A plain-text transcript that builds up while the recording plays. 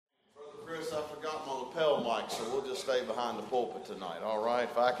lapel mic, so we'll just stay behind the pulpit tonight, all right?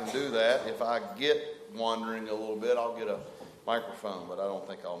 If I can do that, if I get wandering a little bit, I'll get a microphone, but I don't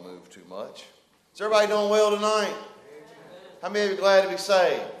think I'll move too much. Is everybody doing well tonight? How many of you glad to be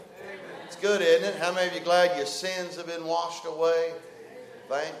saved? It's good, isn't it? How many of you glad your sins have been washed away?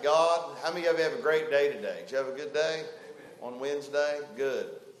 Thank God. How many of you have a great day today? Did you have a good day on Wednesday? Good.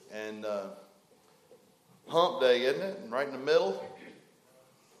 And hump day, isn't it? Right in the middle.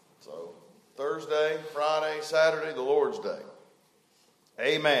 So Thursday, Friday, Saturday, the Lord's Day.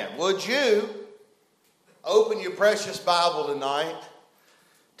 Amen. Would you open your precious Bible tonight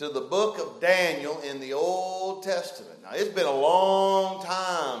to the book of Daniel in the Old Testament? Now, it's been a long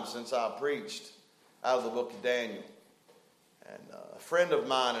time since I preached out of the book of Daniel. And a friend of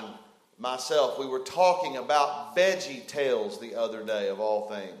mine and myself, we were talking about Veggie Tales the other day, of all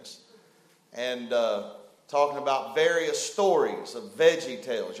things. And talking about various stories of Veggie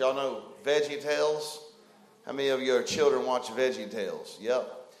Tales. Y'all know Veggie Tales? How many of your children watch Veggie Tales?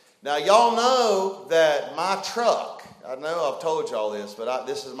 Yep. Now, y'all know that my truck, I know I've told y'all this, but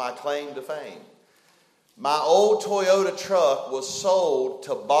this is my claim to fame. My old Toyota truck was sold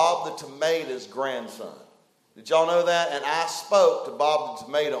to Bob the Tomato's grandson. Did y'all know that? And I spoke to Bob the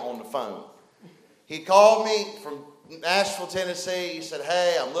Tomato on the phone. He called me from Nashville, Tennessee. He said,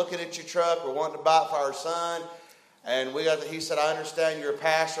 "Hey, I'm looking at your truck. We're wanting to buy it for our son." And he said, "I understand you're a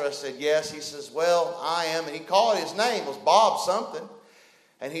pastor." I said, "Yes." He says, "Well, I am." And he called his name. It was Bob something.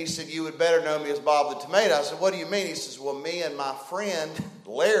 And he said, "You would better know me as Bob the Tomato." I said, "What do you mean?" He says, "Well, me and my friend,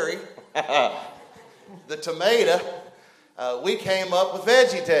 Larry, the Tomato, we came up with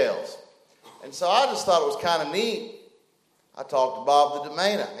Veggie Tales." And so I just thought it was kind of neat. I talked to Bob the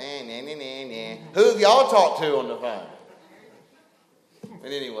Tomato. Who have y'all talked to on the phone?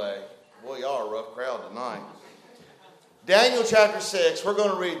 And anyway, boy, y'all are a rough crowd tonight. Daniel chapter 6, we're going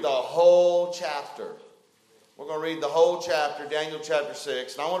to read the whole chapter. We're going to read the whole chapter, Daniel chapter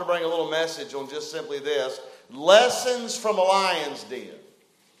 6. And I want to bring a little message on just simply this. Lessons from a lion's den.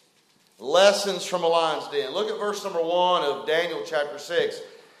 Lessons from a lion's den. Look at verse number 1 of Daniel chapter 6.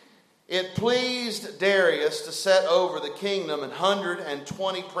 It pleased Darius to set over the kingdom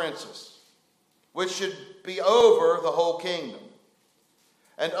 120 princes, which should be over the whole kingdom.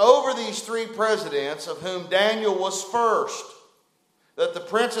 And over these 3 presidents, of whom Daniel was first, that the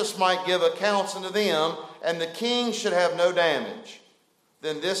princes might give accounts unto them, and the king should have no damage.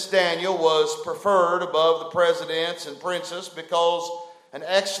 Then this Daniel was preferred above the presidents and princes, because an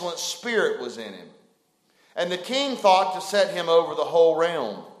excellent spirit was in him. And the king thought to set him over the whole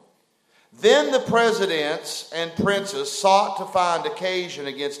realm. Then the presidents and princes sought to find occasion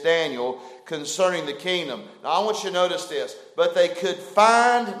against Daniel concerning the kingdom. Now I want you to notice this. But they could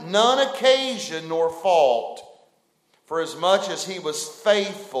find none occasion nor fault, for as much as he was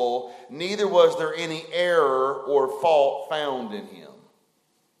faithful, neither was there any error or fault found in him.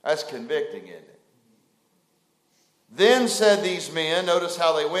 That's convicting, isn't it? Then said these men, notice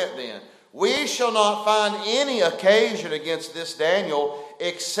how they went then, "We shall not find any occasion against this Daniel,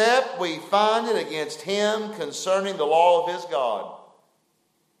 except we find it against him concerning the law of his God."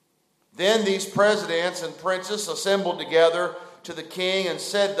 Then these presidents and princes assembled together to the king and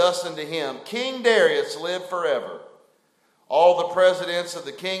said thus unto him, "King Darius, live forever. All the presidents of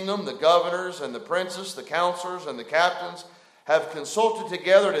the kingdom, the governors and the princes, the counselors and the captains, have consulted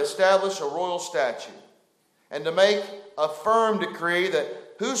together to establish a royal statute, and to make a firm decree that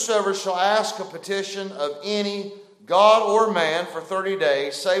whosoever shall ask a petition of any God or man for 30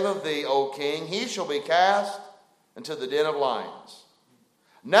 days, save of thee, O king, he shall be cast into the den of lions.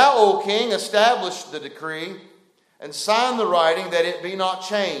 Now, O king, establish the decree and sign the writing, that it be not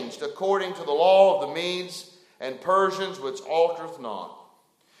changed, according to the law of the Medes and Persians, which altereth not."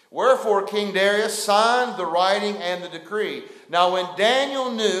 Wherefore King Darius signed the writing and the decree. Now when Daniel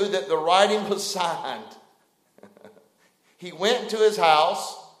knew that the writing was signed, he went to his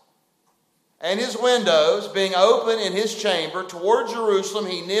house, and his windows being open in his chamber toward Jerusalem,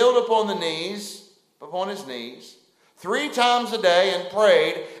 he kneeled upon his knees, 3 times a day, and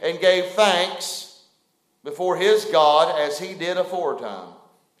prayed and gave thanks before his God, as he did aforetime.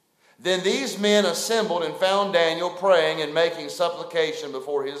 Then these men assembled and found Daniel praying and making supplication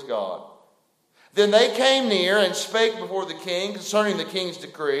before his God. Then they came near and spake before the king concerning the king's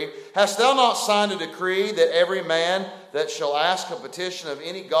decree. "Hast thou not signed a decree that every man that shall ask a petition of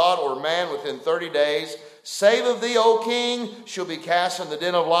any god or man within 30 days, save of thee, O king, shall be cast in the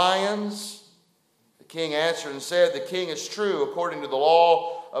den of lions?" The king answered and said, "The king is true, according to the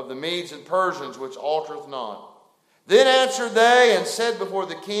law of the Medes and Persians, which altereth not." Then answered they and said before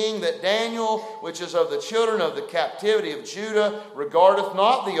the king that Daniel, which is of the children of the captivity of Judah, regardeth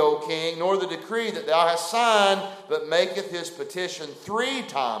not thee, O king, nor the decree that thou hast signed, but maketh his petition 3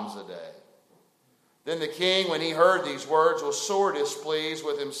 times a day. Then the king, when he heard these words, was sore displeased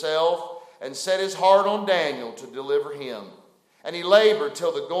with himself, and set his heart on Daniel to deliver him. And he labored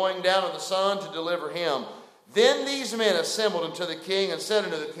till the going down of the sun to deliver him. Then these men assembled unto the king and said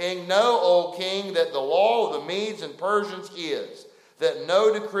unto the king, Know, O king, that the law of the Medes and Persians is, that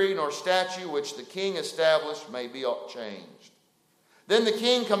no decree nor statute which the king established may be changed. Then the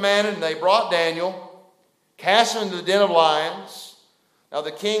king commanded, and they brought Daniel, cast him into the den of lions. Now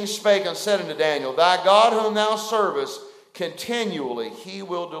the king spake and said unto Daniel, Thy God whom thou servest, continually he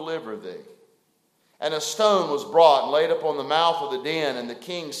will deliver thee. And a stone was brought and laid upon the mouth of the den, and the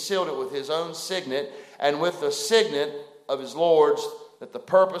king sealed it with his own signet, and with the signet of his lords, that the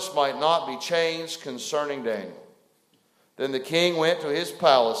purpose might not be changed concerning Daniel. Then the king went to his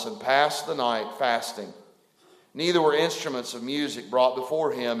palace and passed the night fasting. Neither were instruments of music brought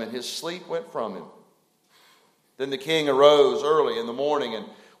before him, and his sleep went from him. Then the king arose early in the morning and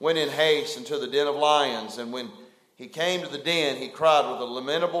went in haste into the den of lions. And when he came to the den, he cried with a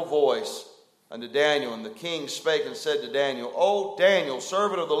lamentable voice unto Daniel. And the king spake and said to Daniel, O Daniel,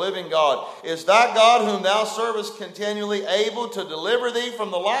 servant of the living God, is thy God whom thou servest continually able to deliver thee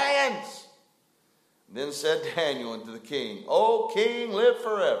from the lions? Then said Daniel unto the king, O king, live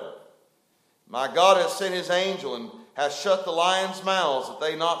forever. My God hath sent his angel, and hath shut the lions' mouths, that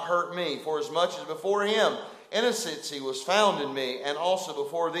they not hurt me. For as much as before him innocency was found in me, and also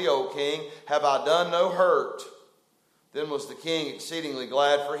before thee, O king, have I done no hurt. Then was the king exceedingly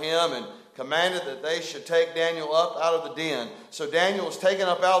glad for him, and commanded that they should take Daniel up out of the den. So Daniel was taken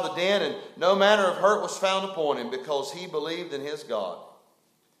up out of the den, and no manner of hurt was found upon him, because he believed in his God.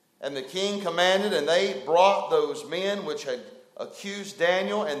 And the king commanded, and they brought those men which had accused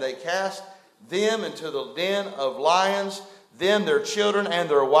Daniel, and they cast them into the den of lions, them, their children, and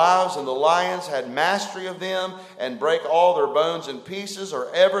their wives, and the lions had mastery of them, and brake all their bones in pieces,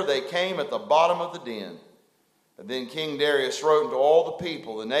 or ever they came at the bottom of the den. And then King Darius wrote unto all the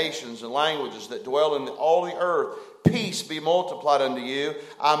people, the nations and languages that dwell in all the earth, Peace be multiplied unto you.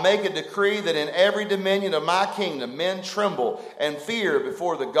 I make a decree that in every dominion of my kingdom men tremble and fear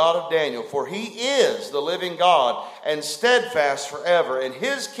before the God of Daniel. For he is the living God, and steadfast forever. And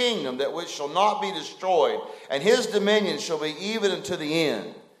his kingdom that which shall not be destroyed, and his dominion shall be even unto the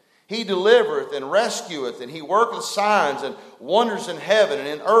end. He delivereth and rescueth, and he worketh signs and wonders in heaven and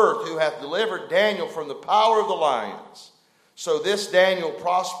in earth, who hath delivered Daniel from the power of the lions. So this Daniel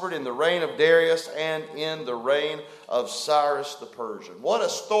prospered in the reign of Darius and in the reign of Cyrus the Persian. What a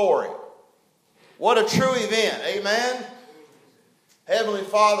story. What a true event. Amen. Heavenly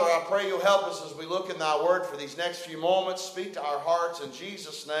Father, I pray you'll help us as we look in thy word for these next few moments. Speak to our hearts in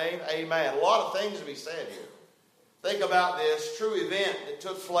Jesus' name. Amen. A lot of things to be said here. Think about this true event that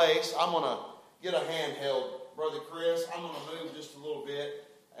took place. I'm going to get a handheld. Brother Chris, I'm going to move just a little bit,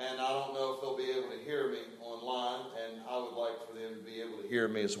 and I don't know if they'll be able to hear me online, and I would like for them to be able to hear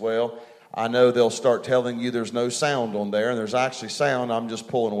me as well. I know they'll start telling you there's no sound on there, and there's actually sound. I'm just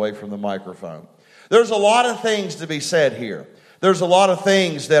pulling away from the microphone. There's a lot of things to be said here. There's a lot of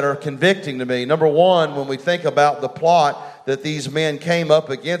things that are convicting to me. Number one, when we think about the plot that these men came up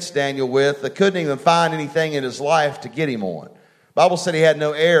against Daniel with, they couldn't even find anything in his life to get him on. The Bible said he had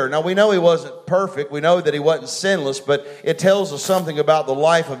no error. Now, we know he wasn't perfect. We know that he wasn't sinless, but it tells us something about the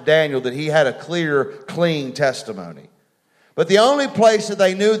life of Daniel, that he had a clear, clean testimony. But the only place that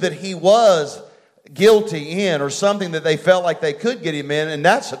they knew that he was guilty in, or something that they felt like they could get him in, and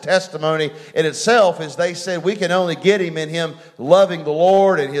that's a testimony in itself, is they said we can only get him in him loving the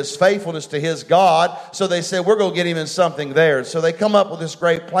Lord and his faithfulness to his God. So they said we're going to get him in something there. So they come up with this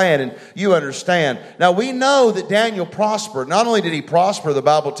great plan, and you understand. Now we know that Daniel prospered. Not only did he prosper, the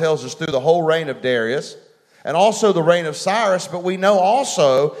Bible tells us, through the whole reign of Darius and also the reign of Cyrus, but we know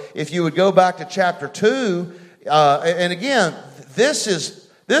also, if you would go back to chapter 2, and again, this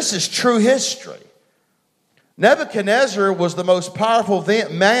is true history. Nebuchadnezzar was the most powerful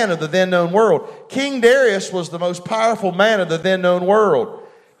man of the then known world. King Darius was the most powerful man of the then known world.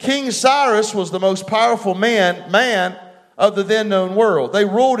 King Cyrus was the most powerful man of the then known world. They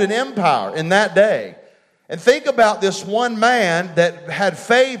ruled an empire in that day. And think about this one man that had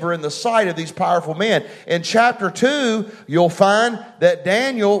favor in the sight of these powerful men. In chapter 2, you'll find that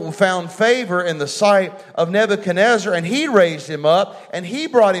Daniel found favor in the sight of Nebuchadnezzar, and he raised him up, and he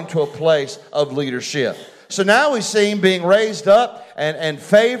brought him to a place of leadership. So now we see him being raised up and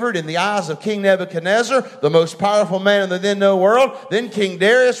favored in the eyes of King Nebuchadnezzar, the most powerful man in the then known world. Then King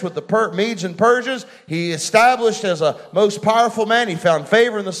Darius with the Medes and Persians, he established as a most powerful man. He found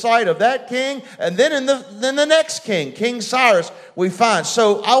favor in the sight of that king. And then the next king, King Cyrus, we find.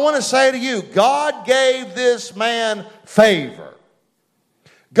 So I want to say to you, God gave this man favor.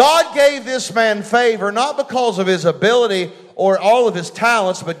 God gave this man favor not because of his ability or all of his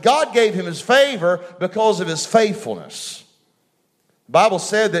talents, but God gave him his favor because of his faithfulness. The Bible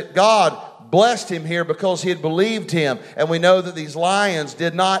said that God blessed him here because he had believed him. And we know that these lions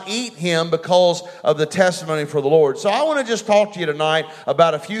did not eat him because of the testimony for the Lord. So I want to just talk to you tonight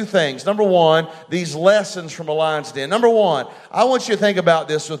about a few things. Number one, these lessons from a lion's den. Number one, I want you to think about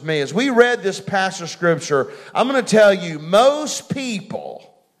this with me. As we read this passage of Scripture, I'm going to tell you, most people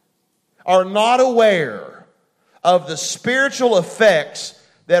are not aware of the spiritual effects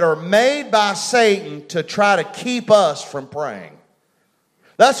that are made by Satan to try to keep us from praying.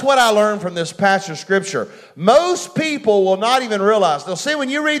 That's what I learned from this passage of Scripture. Most people will not even realize. They'll see when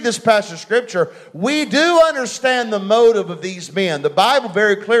you read this passage of Scripture, we do understand the motive of these men. The Bible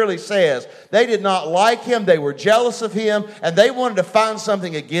very clearly says they did not like him, they were jealous of him, and they wanted to find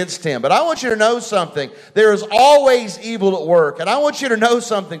something against him. But I want you to know something. There is always evil at work. And I want you to know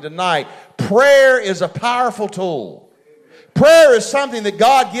something tonight. Prayer is a powerful tool. Prayer is something that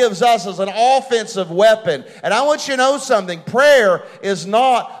God gives us as an offensive weapon. And I want you to know something. Prayer is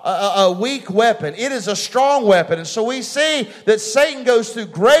not a weak weapon. It is a strong weapon. And so we see that Satan goes through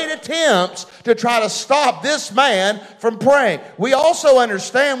great attempts to try to stop this man from praying. We also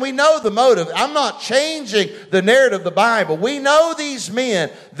understand, we know the motive. I'm not changing the narrative of the Bible. We know these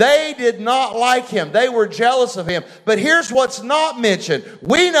men, they did not like him. They were jealous of him. But here's what's not mentioned.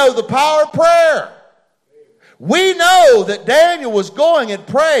 We know the power of prayer. We know that Daniel was going and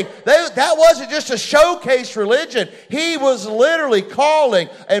praying. That wasn't just a showcase religion. He was literally calling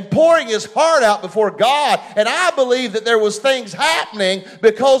and pouring his heart out before God. And I believe that there was things happening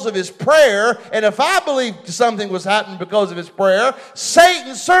because of his prayer. And if I believe something was happening because of his prayer,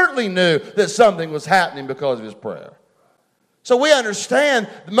 Satan certainly knew that something was happening because of his prayer. So we understand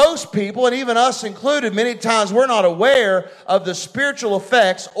most people, and even us included, many times we're not aware of the spiritual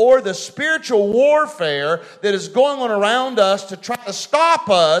effects or the spiritual warfare that is going on around us to try to stop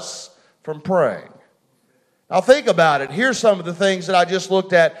us from praying. Now think about it. Here's some of the things that I just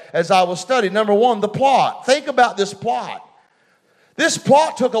looked at as I was studying. Number one, the plot. Think about this plot. This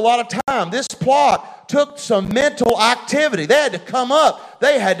plot took a lot of time. This plot took some mental activity. They had to come up.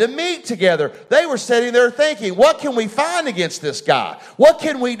 They had to meet together. They were sitting there thinking, what can we find against this guy? What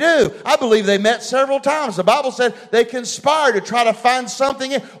can we do? I believe they met several times. The Bible said they conspired to try to find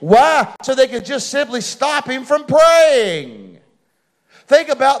something. Why? So they could just simply stop him from praying. Think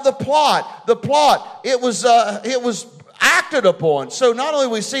about the plot. The plot, it was acted upon. So not only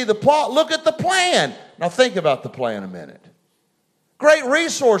we see the plot, look at the plan. Now think about the plan a minute. Great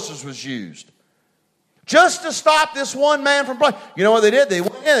resources was used just to stop this one man from praying. You know what they did? They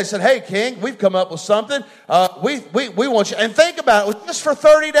went in, they said, hey, king, we've come up with something. We want you. And think about it, it was just for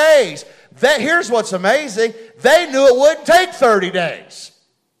 30 days. Here's what's amazing. They knew it wouldn't take 30 days.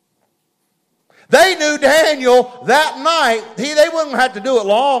 They knew Daniel that night. They wouldn't have to do it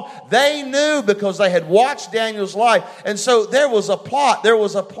long. They knew because they had watched Daniel's life. And so there was a plot. There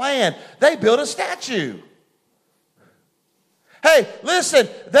was a plan. They built a statue. Hey, listen,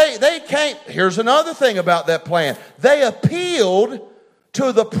 they came. Here's another thing about that plan. They appealed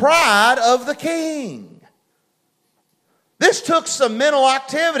to the pride of the king. This took some mental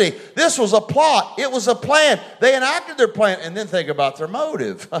activity. This was a plot. It was a plan. They enacted their plan. And then think about their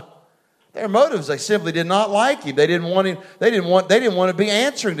motive. Their motives, they simply did not like him. They didn't want him. They didn't want to be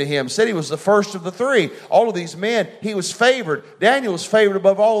answering to him. Said he was the first of the three. All of these men, he was favored. Daniel was favored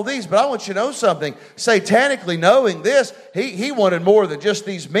above all of these. But I want you to know something. Satanically knowing this, he wanted more than just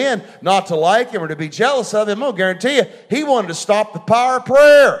these men not to like him or to be jealous of him. I'm going to guarantee you, he wanted to stop the power of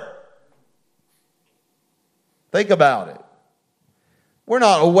prayer. Think about it. We're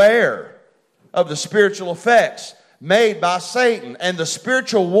not aware of the spiritual effects made by Satan and the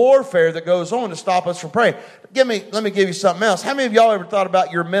spiritual warfare that goes on to stop us from praying. Let me give you something else. How many of y'all ever thought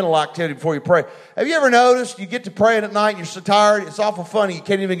about your mental activity before you pray? Have you ever noticed you get to praying at night and you're so tired, it's awful funny, you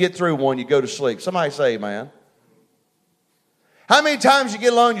can't even get through one, you go to sleep. Somebody say amen. How many times you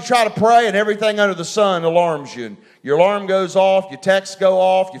get alone, you try to pray and everything under the sun alarms you? And your alarm goes off, your texts go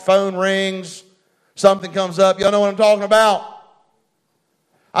off, your phone rings, something comes up. Y'all know what I'm talking about?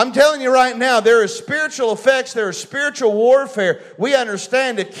 I'm telling you right now, there are spiritual effects, there is spiritual warfare. We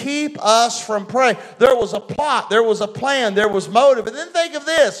understand to keep us from praying. There was a plot, there was a plan, there was motive. And then think of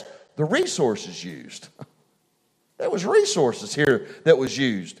this, the resources used. There was resources here that was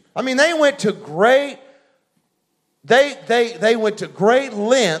used. I mean, they went to great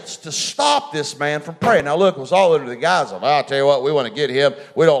lengths to stop this man from praying. Now look, it was all under the guise of, I'll tell you what, we want to get him.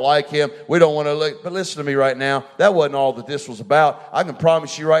 We don't like him. We don't want to look. But listen to me right now. That wasn't all that this was about. I can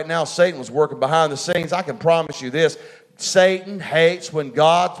promise you right now, Satan was working behind the scenes. I can promise you this. Satan hates when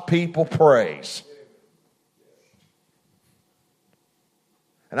God's people praise.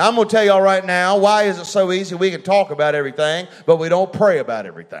 And I'm going to tell y'all right now, why is it so easy? We can talk about everything, but we don't pray about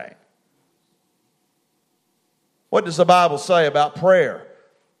everything. What does the Bible say about prayer?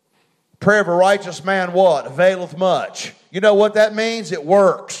 Prayer of a righteous man what? Availeth much. You know what that means? It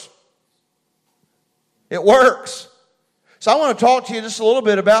works. It works. So I want to talk to you just a little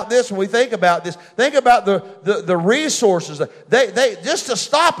bit about this when we think about this. Think about the resources. They just to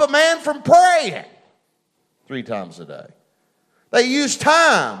stop a man from praying 3 times a day. They used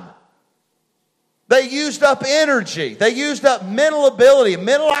time. They used up energy. They used up mental ability,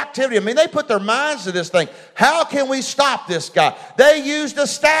 mental activity. I mean, they put their minds to this thing. How can we stop this guy? They used a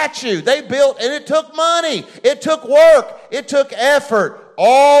statue. They built, and it took money. It took work. It took effort.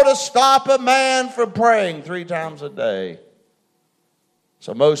 All to stop a man from praying 3 times a day.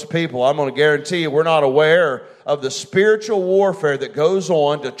 So most people, I'm going to guarantee you, we're not aware of the spiritual warfare that goes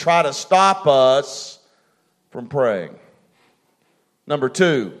on to try to stop us from praying. Number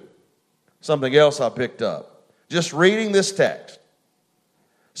 2, something else I picked up. Just reading this text.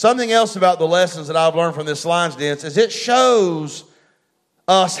 Something else about the lessons that I've learned from this Lions Dance is it shows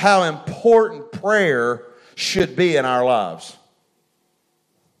us how important prayer should be in our lives.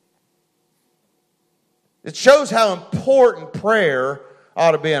 It shows how important prayer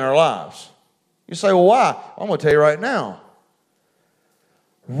ought to be in our lives. You say, well, why? I'm going to tell you right now.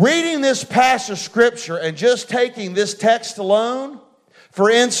 Reading this passage of Scripture and just taking this text alone, for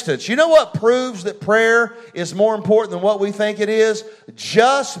instance, you know what proves that prayer is more important than what we think it is?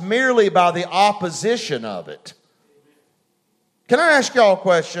 Just merely by the opposition of it. Can I ask y'all a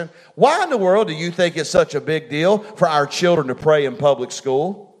question? Why in the world do you think it's such a big deal for our children to pray in public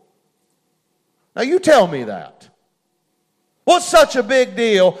school? Now you tell me that. What's such a big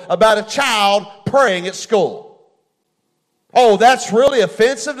deal about a child praying at school? Oh, that's really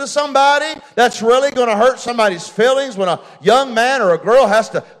offensive to somebody? That's really going to hurt somebody's feelings when a young man or a girl has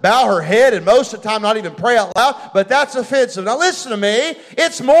to bow her head and most of the time not even pray out loud? But that's offensive. Now listen to me.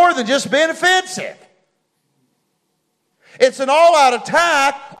 It's more than just being offensive. It's an all-out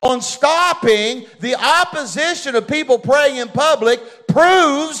attack on stopping the opposition of people praying in public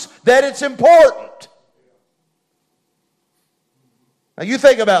proves that it's important. Now you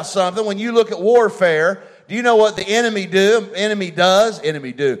think about something. When you look at warfare, do you know what the enemy does?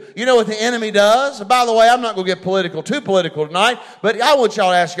 You know what the enemy does? And by the way, I'm not going to get too political tonight, but I want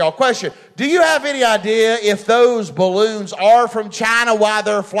y'all to ask y'all a question. Do you have any idea if those balloons are from China, why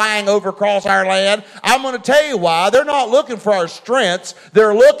they're flying over across our land? I'm going to tell you why. They're not looking for our strengths.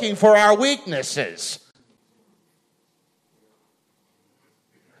 They're looking for our weaknesses.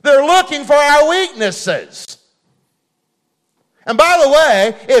 They're looking for our weaknesses. And by the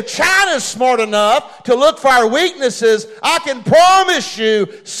way, if China's smart enough to look for our weaknesses, I can promise you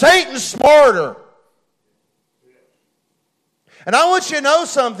Satan's smarter. And I want you to know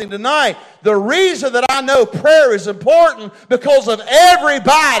something tonight. The reason that I know prayer is important because of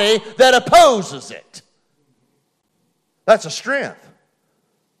everybody that opposes it. That's a strength.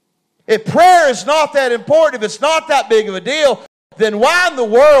 If prayer is not that important, if it's not that big of a deal, then why in the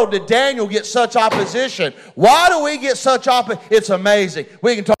world did Daniel get such opposition? Why do we get such opposition? It's amazing.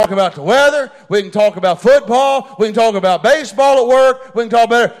 We can talk about the weather. We can talk about football. We can talk about baseball at work. We can talk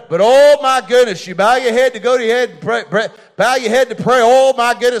about it. But oh my goodness, you bow your head to go to your head and pray, bow your head to pray. Oh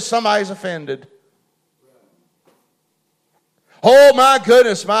my goodness, somebody's offended. Oh my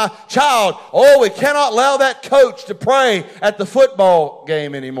goodness, my child. Oh, we cannot allow that coach to pray at the football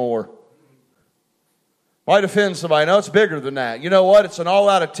game anymore. Might offend somebody. No, it's bigger than that. You know what? It's an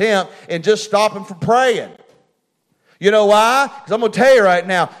all-out attempt in just stopping from praying. You know why? Because I'm going to tell you right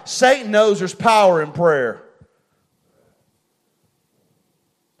now, Satan knows there's power in prayer.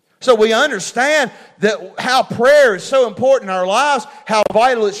 So we understand that how prayer is so important in our lives, how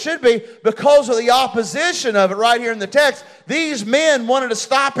vital it should be, because of the opposition of it right here in the text. These men wanted to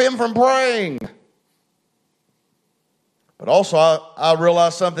stop him from praying. But also, I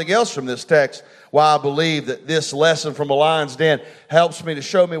realized something else from this text. Why I believe that this lesson from a Lion's Den helps me to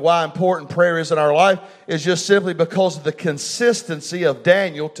show me why important prayer is in our life is just simply because of the consistency of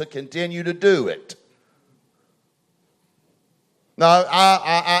Daniel to continue to do it. Now,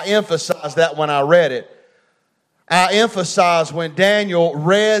 I emphasized that when I read it. I emphasized when Daniel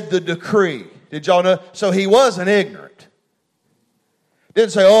read the decree. Did y'all know? So he wasn't ignorant.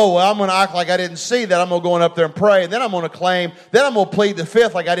 Didn't say, oh, well, I'm going to act like I didn't see that. I'm going to go up there and pray. And then I'm going to claim, then I'm going to plead the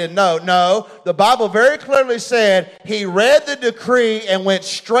fifth like I didn't know. No, the Bible very clearly said he read the decree and went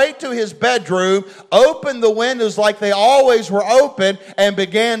straight to his bedroom, opened the windows like they always were open, and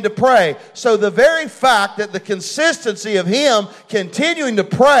began to pray. So the very fact that the consistency of him continuing to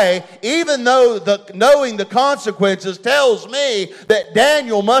pray, even though knowing the consequences, tells me that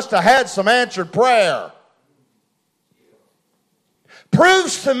Daniel must have had some answered prayer.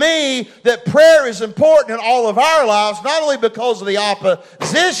 Proves to me that prayer is important in all of our lives, not only because of the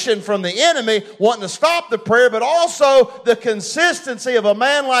opposition from the enemy wanting to stop the prayer, but also the consistency of a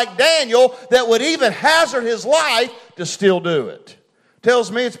man like Daniel that would even hazard his life to still do it. Tells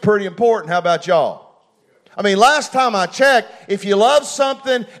me it's pretty important. How about y'all? I mean, last time I checked, if you love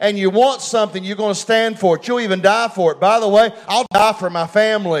something and you want something, you're going to stand for it. You'll even die for it. By the way, I'll die for my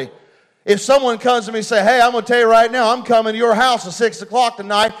family. If someone comes to me and say, hey, I'm going to tell you right now, I'm coming to your house at 6 o'clock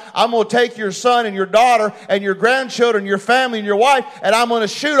tonight. I'm going to take your son and your daughter and your grandchildren, your family and your wife, and I'm going to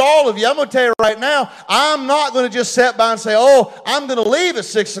shoot all of you. I'm going to tell you right now, I'm not going to just sit by and say, oh, I'm going to leave at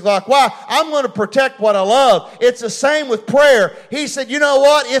 6 o'clock. Why? I'm going to protect what I love. It's the same with prayer. He said, you know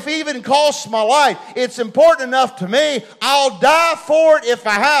what? If it even costs my life, it's important enough to me. I'll die for it if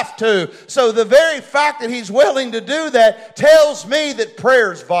I have to. So the very fact that he's willing to do that tells me that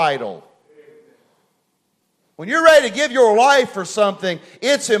prayer is vital. When you're ready to give your life for something,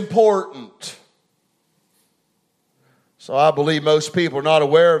 it's important. So I believe most people are not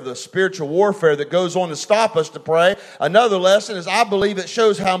aware of the spiritual warfare that goes on to stop us to pray. Another lesson is I believe it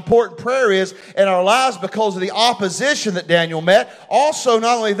shows how important prayer is in our lives because of the opposition that Daniel met. Also,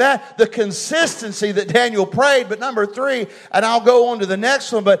 not only that, the consistency that Daniel prayed. But number 3, and I'll go on to the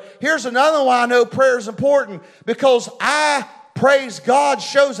next one, but here's another one why I know prayer is important. Because praise God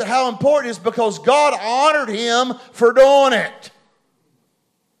shows it how important it is because God honored him for doing it.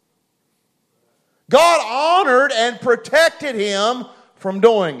 God honored and protected him from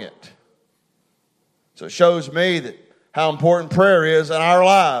doing it. So it shows me that how important prayer is in our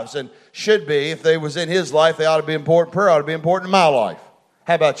lives and should be. If they was in his life, they ought to be important. Prayer ought to be important in my life.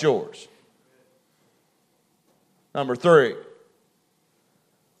 How about yours? Number 3.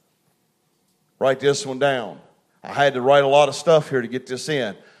 Write this one down. I had to write a lot of stuff here to get this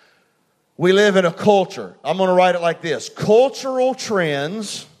in. We live in a culture. I'm going to write it like this. Cultural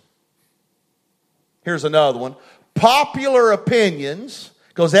trends. Here's another one. Popular opinions,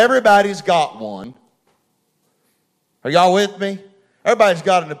 because everybody's got one. Are y'all with me? Everybody's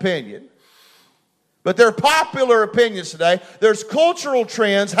got an opinion. But they're popular opinions today. There's cultural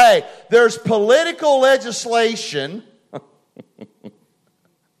trends. Hey, there's political legislation.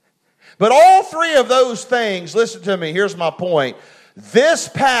 But all 3 of those things, listen to me, here's my point. This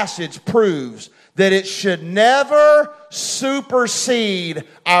passage proves that it should never supersede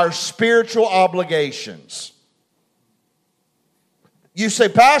our spiritual obligations. You say,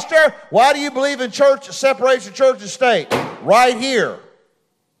 Pastor, why do you believe in church, separation of church and state? Right here.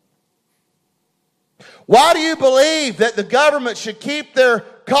 Why do you believe that the government should keep their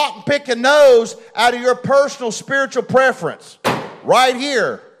cotton-picking nose out of your personal spiritual preference? Right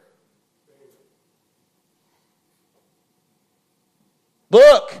here.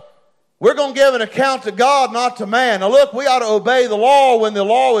 Look, we're going to give an account to God, not to man. Now look, we ought to obey the law when the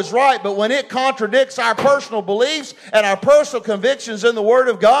law is right, but when it contradicts our personal beliefs and our personal convictions in the Word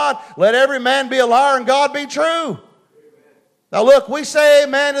of God, let every man be a liar and God be true. Amen. Now look, we say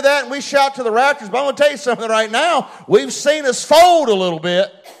amen to that and we shout to the rafters, but I'm going to tell you something right now. We've seen us fold a little bit.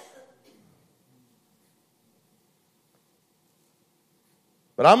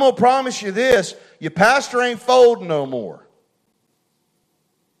 But I'm going to promise you this, your pastor ain't folding no more.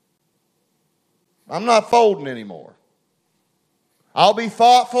 I'm not folding anymore. I'll be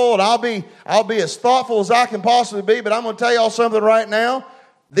thoughtful and I'll be as thoughtful as I can possibly be, but I'm going to tell y'all something right now.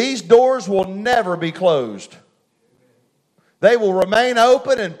 These doors will never be closed. They will remain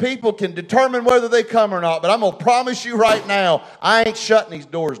open and people can determine whether they come or not. But I'm going to promise you right now, I ain't shutting these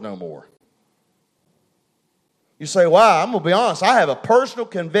doors no more. You say, wow, I'm going to be honest. I have a personal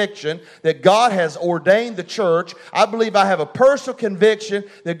conviction that God has ordained the church. I believe I have a personal conviction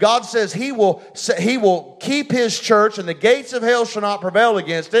that God says He will keep His church and the gates of hell shall not prevail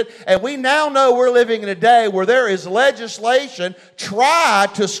against it. And we now know we're living in a day where there is legislation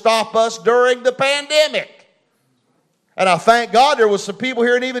tried to stop us during the pandemic. And I thank God there was some people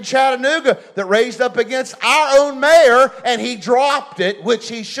here in even Chattanooga that raised up against our own mayor and he dropped it, which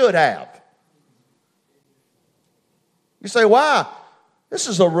he should have. You say, why? This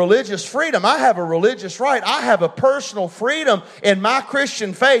is a religious freedom. I have a religious right. I have a personal freedom in my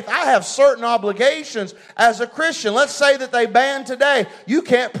Christian faith. I have certain obligations as a Christian. Let's say that they ban today. You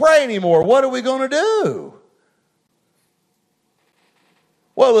can't pray anymore. What are we going to do?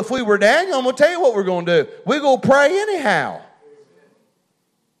 Well, if we were Daniel, I'm going to tell you what we're going to do. We're going to pray anyhow.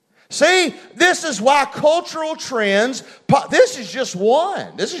 See, this is why cultural trends, this is just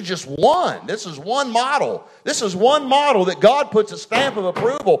one. This is just one. This is one model. This is one model that God puts a stamp of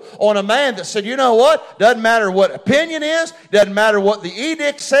approval on a man that said, you know what? Doesn't matter what opinion is. Doesn't matter what the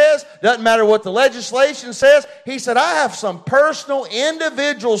edict says. Doesn't matter what the legislation says. He said, I have some personal,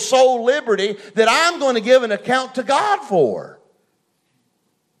 individual soul liberty that I'm going to give an account to God for.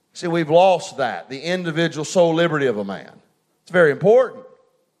 See, we've lost that, the individual soul liberty of a man. It's very important.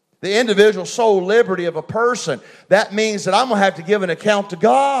 The individual soul liberty of a person. That means that I'm going to have to give an account to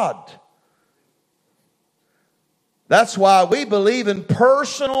God. That's why we believe in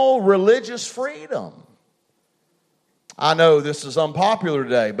personal religious freedom. I know this is unpopular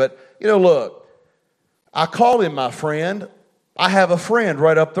today, but look, I call him my friend. I have a friend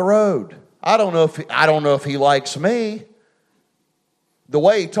right up the road. I don't know if he likes me. The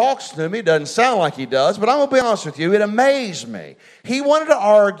way he talks to me doesn't sound like he does, but I'm going to be honest with you, it amazed me. He wanted to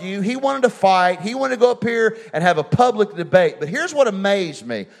argue, he wanted to fight, he wanted to go up here and have a public debate. But here's what amazed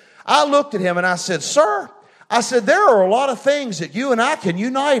me. I looked at him and I said, sir, there are a lot of things that you and I can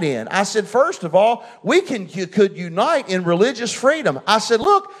unite in. I said, first of all, you could unite in religious freedom. I said,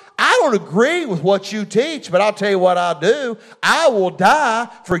 look, I don't agree with what you teach, but I'll tell you what I'll do. I will die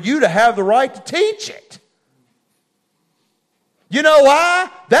for you to have the right to teach it. You know why?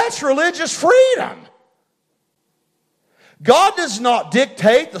 That's religious freedom. God does not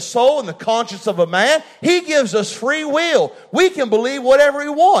dictate the soul and the conscience of a man. He gives us free will. We can believe whatever we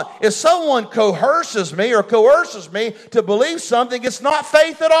want. If someone coerces me to believe something, it's not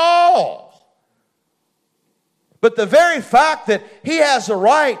faith at all. But the very fact that he has a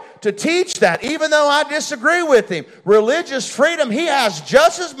right to teach that, even though I disagree with him, religious freedom, he has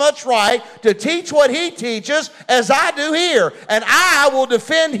just as much right to teach what he teaches as I do here. And I will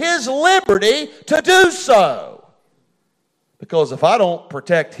defend his liberty to do so. Because if I don't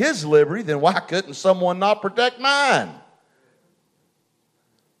protect his liberty, then why couldn't someone not protect mine?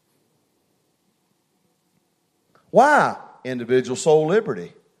 Why? Individual soul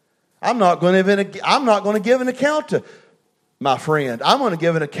liberty. I'm not going to give an account to my friend. I'm going to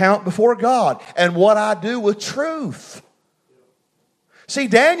give an account before God and what I do with truth. See,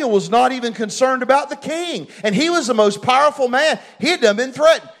 Daniel was not even concerned about the king, and he was the most powerful man. He had done been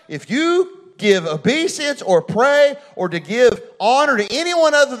threatened. If you give obeisance or pray or to give honor to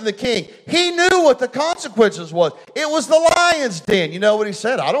anyone other than the king, he knew what the consequences was. It was the lion's den. You know what he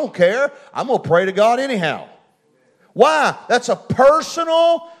said? I don't care. I'm going to pray to God anyhow. Why? That's a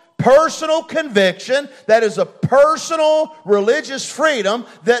personal conviction. That is a personal religious freedom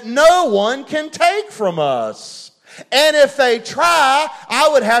that no one can take from us. And if they try, I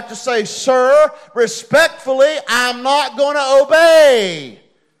would have to say, sir, respectfully, I'm not going to obey.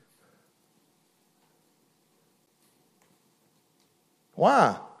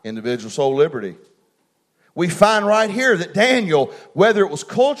 Why? Individual soul liberty. We find right here that Daniel, whether it was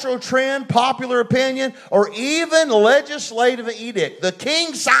cultural trend, popular opinion, or even legislative edict, the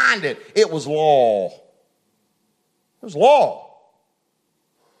king signed it. It was law. It was law.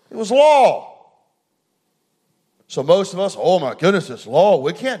 It was law. So most of us, oh my goodness, it's law.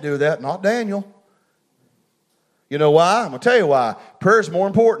 We can't do that. Not Daniel. You know why? I'm going to tell you why. Prayer is more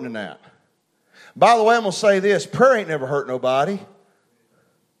important than that. By the way, I'm going to say this. Prayer ain't never hurt nobody.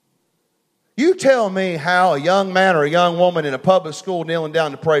 You tell me how a young man or a young woman in a public school kneeling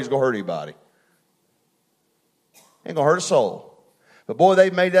down to pray is going to hurt anybody. Ain't going to hurt a soul. But boy,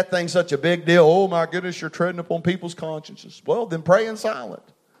 they've made that thing such a big deal. Oh my goodness, you're treading upon people's consciences. Well, then pray in silent.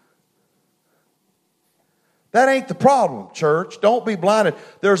 That ain't the problem, church. Don't be blinded.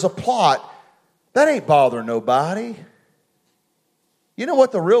 There's a plot. That ain't bothering nobody. You know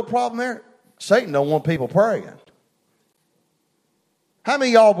what the real problem there? Satan don't want people praying. How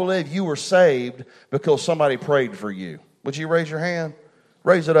many of y'all believe you were saved because somebody prayed for you? Would you raise your hand?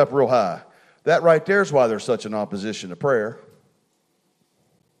 Raise it up real high. That right there is why there's such an opposition to prayer.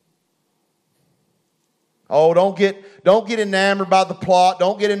 Oh, don't get enamored by the plot.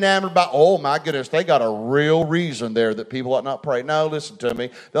 Don't get enamored by, oh my goodness, they got a real reason there that people ought not pray. No, listen to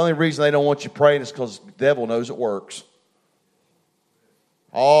me. The only reason they don't want you praying is because the devil knows it works.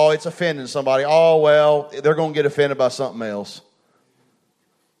 Oh, it's offending somebody. Oh, well, they're going to get offended by something else.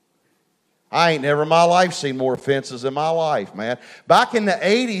 I ain't never in my life seen more offenses in my life, man. Back in the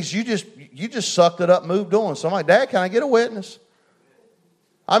 80s, you just sucked it up, moved on. So I'm like, Dad, can I get a witness?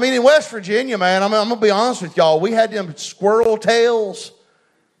 I mean, in West Virginia, man, I'm going to be honest with y'all, we had them squirrel tails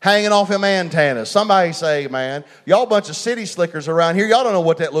hanging off them antennas. Somebody say, man, y'all a bunch of city slickers around here. Y'all don't know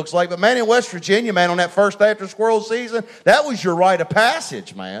what that looks like. But, man, in West Virginia, man, on that first day after squirrel season, that was your rite of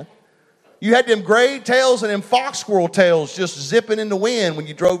passage, man. You had them gray tails and them fox squirrel tails just zipping in the wind when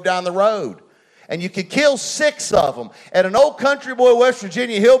you drove down the road. And you could kill 6 of them. At an old country boy West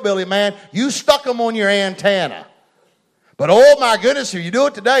Virginia hillbilly, man, you stuck them on your antenna. But oh my goodness, if you do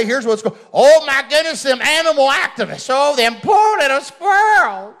it today, here's what's going on. Oh my goodness, them animal activists. Oh, them poor little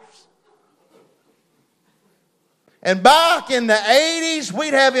squirrels. And back in the 80s,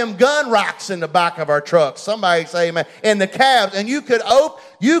 we'd have them gun racks in the back of our trucks. Somebody say, man, in the cabs. And you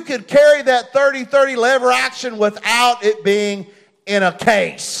could carry that 30-30 lever action without it being in a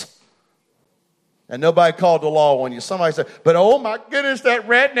case. And nobody called the law on you. Somebody said, but oh my goodness, that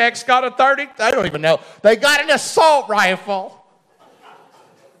redneck's got a 30. I don't even know. They got an assault rifle.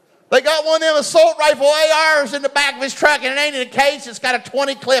 They got one of them assault rifle ARs in the back of his truck, and it ain't in a case. It's got a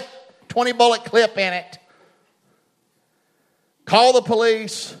 20 bullet clip in it. Call the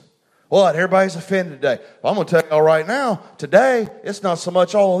police. What? Everybody's offended today. Well, I'm going to tell y'all right now, today, it's not so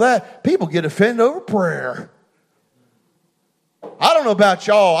much all of that. People get offended over prayer. I don't know about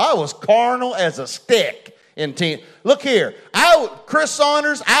y'all. I was carnal as a stick in teen. Look here. Chris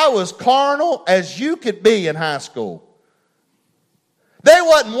Saunders, I was carnal as you could be in high school. There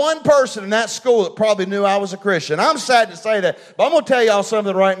wasn't one person in that school that probably knew I was a Christian. I'm sad to say that, but I'm going to tell y'all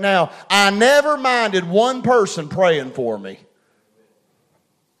something right now. I never minded one person praying for me.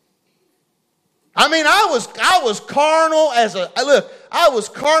 I mean, I was carnal I was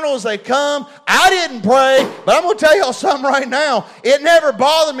carnal as they come. I didn't pray, but I'm going to tell y'all something right now. It never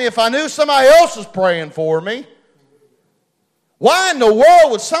bothered me if I knew somebody else was praying for me. Why in the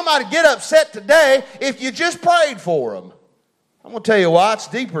world would somebody get upset today if you just prayed for them? I'm going to tell you why. It's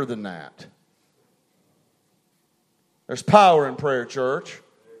deeper than that. There's power in prayer, church.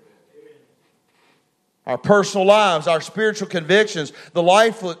 Our personal lives, our spiritual convictions, the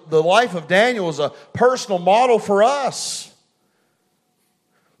life of Daniel is a personal model for us.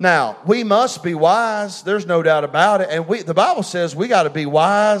 Now, we must be wise. There's no doubt about it. And the Bible says we got to be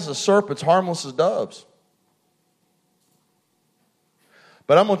wise as serpents, harmless as doves.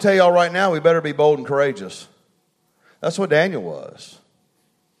 But I'm going to tell y'all right now, we better be bold and courageous. That's what Daniel was.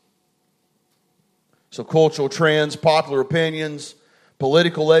 So cultural trends, popular opinions,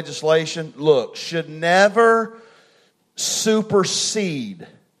 political legislation, look, should never supersede,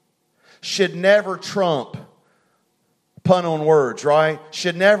 should never trump, pun on words, right?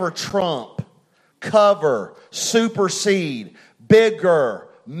 Should never trump, cover, supersede, bigger,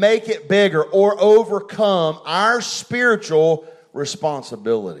 make it bigger, or overcome our spiritual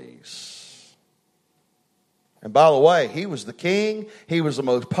responsibilities. And by the way, he was the king. He was the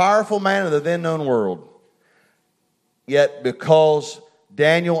most powerful man of the then known world. Yet because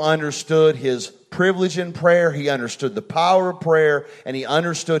Daniel understood his privilege in prayer, he understood the power of prayer, and he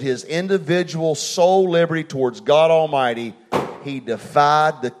understood his individual soul liberty towards God Almighty, he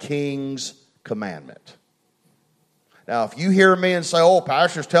defied the king's commandment. Now, if you hear me and say, oh,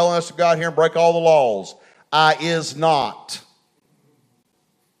 pastor's telling us to go out here and break all the laws, I is not.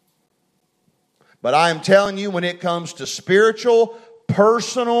 But I am telling you, when it comes to spiritual,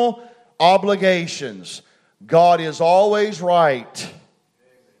 personal obligations, God is always right,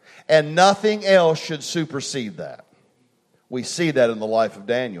 and nothing else should supersede that. We see that in the life of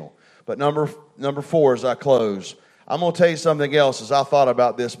Daniel. But number 4, as I close, I'm going to tell you something else. As I thought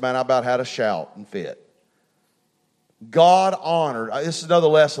about this, man, I about had a shout and fit. God honored, this is another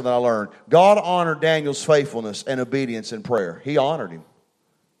lesson that I learned. God honored Daniel's faithfulness and obedience in prayer. He honored him.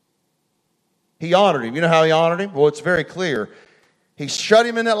 He honored him. You know how he honored him? Well, it's very clear. He shut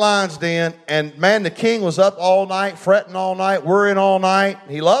him in that lion's den, and man, the king was up all night, fretting all night, worrying all night.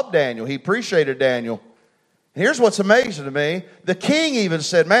 He loved Daniel. He appreciated Daniel. And here's what's amazing to me. The king even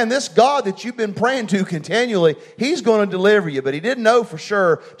said, man, this God that you've been praying to continually, he's going to deliver you. But he didn't know for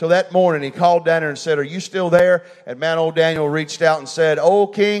sure till that morning. He called down there and said, are you still there? And man, old Daniel reached out and said, oh,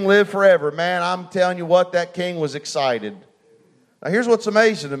 king, live forever. Man, I'm telling you what, that king was excited. Now, here's what's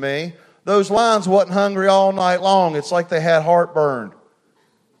amazing to me. Those lions wasn't hungry all night long. It's like they had heartburn.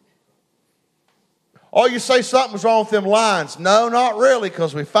 Oh, you say something was wrong with them lions. No, not really,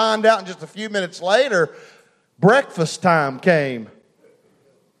 because we find out in just a few minutes later, breakfast time came.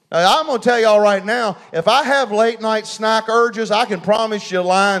 Now, I'm going to tell y'all right now, if I have late night snack urges, I can promise you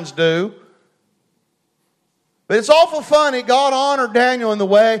lions do. But it's awful funny. God honored Daniel in the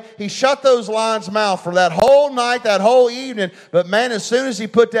way he shut those lions' mouth for that whole night, that whole evening. But man, as soon as he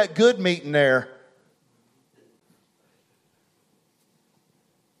put that good meat in there,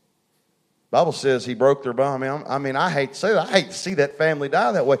 Bible says he broke their bone. I mean, I hate to say that. I hate to see that family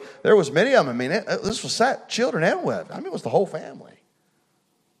die that way. There was many of them. I mean, this was children and women. I mean, it was the whole family.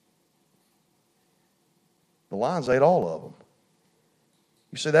 The lions ate all of them.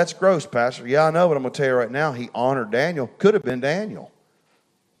 You say, that's gross, Pastor. Yeah, I know, but I'm going to tell you right now, he honored Daniel. Could have been Daniel.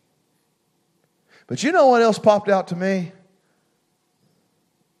 But you know what else popped out to me?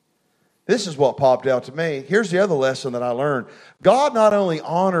 This is what popped out to me. Here's the other lesson that I learned. God not only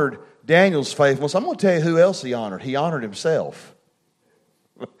honored Daniel's faithfulness, I'm going to tell you who else he honored. He honored himself.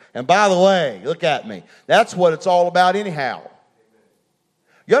 And by the way, look at me. That's what it's all about anyhow.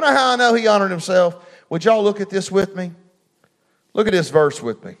 You know how I know he honored himself? Would y'all look at this with me? Look at this verse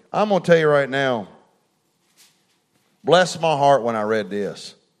with me. I'm going to tell you right now. Bless my heart when I read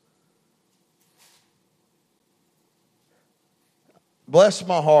this. Bless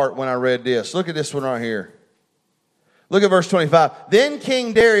my heart when I read this. Look at this one right here. Look at verse 25. Then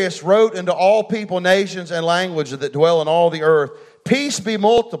King Darius wrote unto all people, nations, and languages that dwell in all the earth, peace be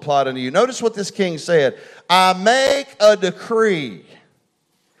multiplied unto you. Notice what this king said. I make a decree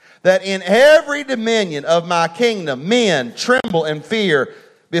that in every dominion of my kingdom men tremble and fear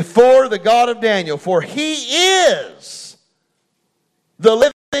before the God of Daniel, for he is the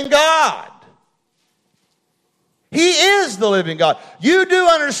living God. He is the living God. You do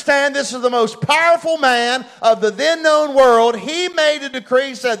understand this is the most powerful man of the then known world. He made a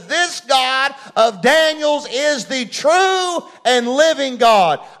decree, said this God of Daniel's is the true and living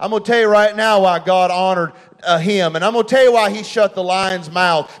God. I'm going to tell you right now why God honored him. And I'm going to tell you why he shut the lion's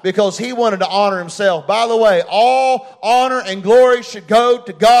mouth. Because he wanted to honor himself. By the way, all honor and glory should go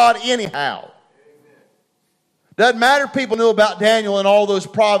to God anyhow. Doesn't matter if people knew about Daniel in all those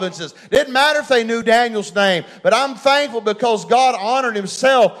provinces. Didn't matter if they knew Daniel's name. But I'm thankful because God honored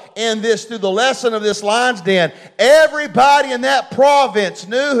himself in this through the lesson of this lion's den. Everybody in that province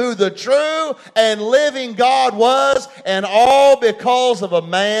knew who the true and living God was, and all because of a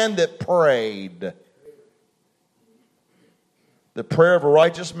man that prayed. The prayer of a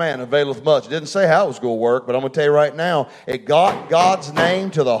righteous man availeth much. It didn't say how it was going to work, but I'm going to tell you right now, it got God's name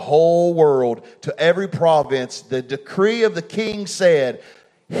to the whole world, to every province. The decree of the king said,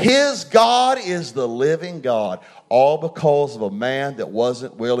 his God is the living God, all because of a man that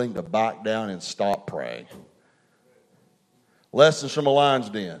wasn't willing to back down and stop praying. Lessons from a lion's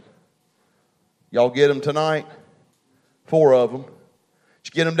den. Y'all get them tonight? 4 of them. Did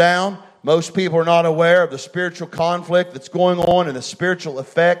you get them down? Most people are not aware of the spiritual conflict that's going on and the spiritual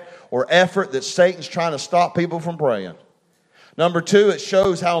effect or effort that Satan's trying to stop people from praying. Number 2, it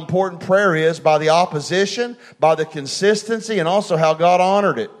shows how important prayer is by the opposition, by the consistency, and also how God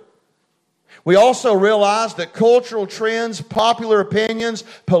honored it. We also realize that cultural trends, popular opinions,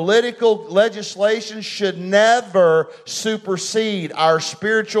 political legislation should never supersede our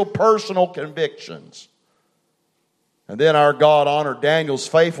spiritual personal convictions. And then our God honored Daniel's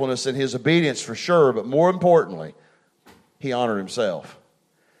faithfulness and his obedience for sure. But more importantly, he honored himself.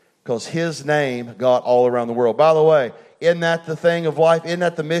 Because his name got all around the world. By the way, isn't that the thing of life? Isn't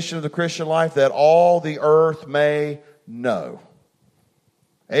that the mission of the Christian life? That all the earth may know.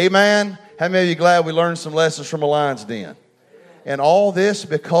 Amen? How many of you glad we learned some lessons from a lion's den? And all this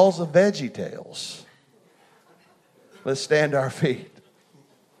because of VeggieTales. Let's stand to our feet.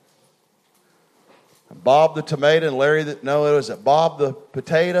 Bob the tomato and Larry the... No, it was it Bob the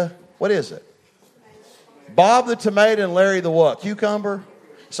potato? What is it? Bob the tomato and Larry the what? Cucumber?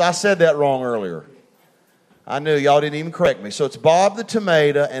 So I said that wrong earlier. I knew y'all didn't even correct me. So it's Bob the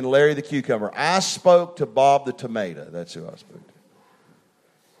tomato and Larry the cucumber. I spoke to Bob the tomato. That's who I spoke to.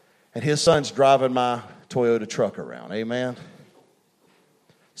 And his son's driving my Toyota truck around. Amen?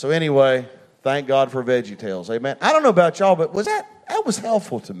 So anyway, thank God for VeggieTales. Amen? I don't know about y'all, but that was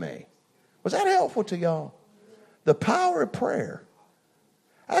helpful to me. Was that helpful to y'all? The power of prayer.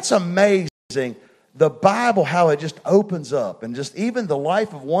 That's amazing. The Bible, how it just opens up. And just even the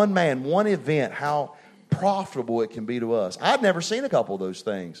life of one man, one event, how profitable it can be to us. I'd never seen a couple of those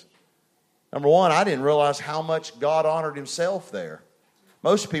things. Number one, I didn't realize how much God honored himself there.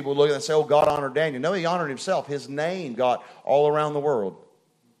 Most people look at it and say, oh, God honored Daniel. No, he honored himself. His name got all around the world.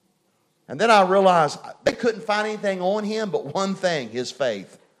 And then I realized they couldn't find anything on him but one thing, his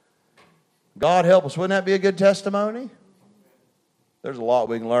faith. God help us. Wouldn't that be a good testimony? There's a lot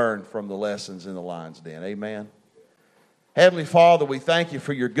we can learn from the lessons in the lion's den. Amen. Heavenly Father, we thank you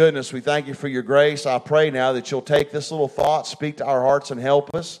for your goodness. We thank you for your grace. I pray now that you'll take this little thought, speak to our hearts, and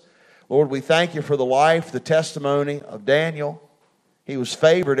help us. Lord, we thank you for the life, the testimony of Daniel. He was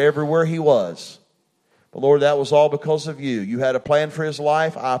favored everywhere he was. But Lord, that was all because of you. You had a plan for his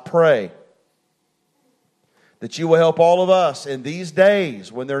life. I pray that you will help all of us in these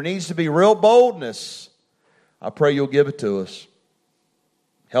days when there needs to be real boldness. I pray you'll give it to us.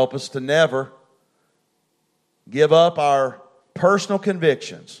 Help us to never give up our personal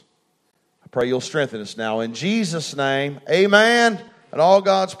convictions. I pray you'll strengthen us now. In Jesus' name, amen. And all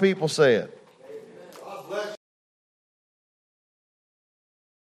God's people said.